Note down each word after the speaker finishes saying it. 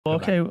Well,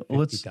 okay, About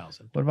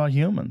 50,000. what about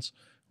humans?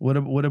 What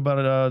about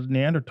a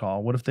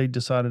Neanderthal? What if they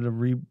decided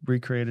to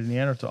recreate a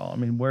Neanderthal? I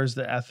mean, where's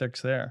the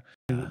ethics there?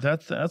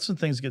 That's when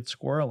things get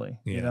squirrely,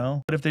 you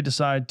know? What if they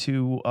decide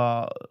to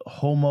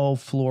Homo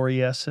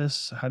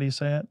Floresiensis? How do you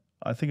say it?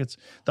 I think it's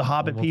the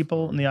Hobbit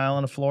people in the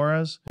island of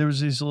Flores. There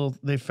was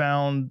they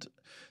found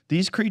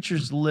these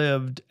creatures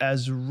lived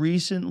as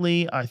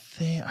recently, I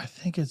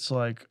think it's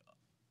like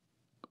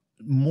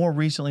more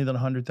recently than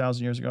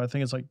 100,000 years ago. I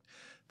think it's like,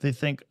 they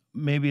think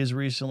maybe as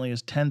recently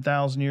as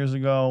 10,000 years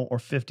ago or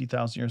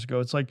 50,000 years ago.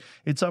 It's like,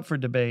 it's up for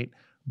debate,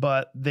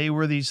 but they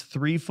were these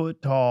 3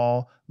 foot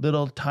tall,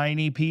 little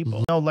tiny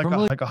people,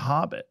 like a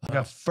hobbit, like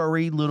a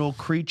furry little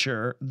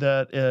creature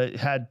that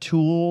had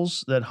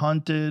tools, that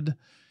hunted.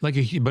 But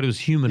it was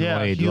humanoid.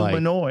 Yeah,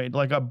 humanoid,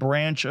 like a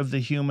branch of the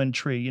human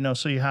tree. You know,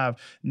 so you have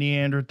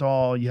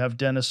Neanderthal, you have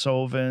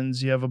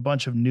Denisovans, you have a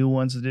bunch of new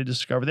ones that they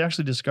discovered. They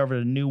actually discovered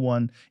a new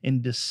one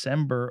in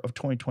December of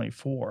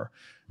 2024.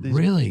 These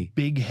really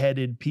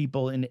big-headed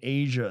people in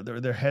Asia.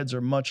 Their heads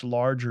are much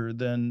larger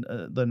than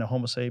a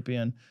Homo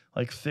sapien,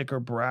 like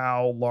thicker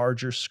brow,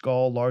 larger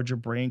skull, larger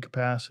brain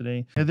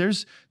capacity. And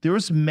there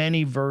was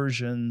many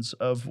versions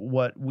of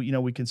what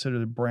we consider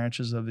the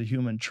branches of the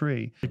human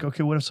tree. Like,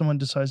 okay, what if someone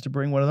decides to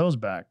bring one of those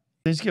back?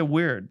 Things get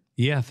weird.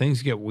 Yeah,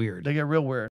 things get weird. They get real weird.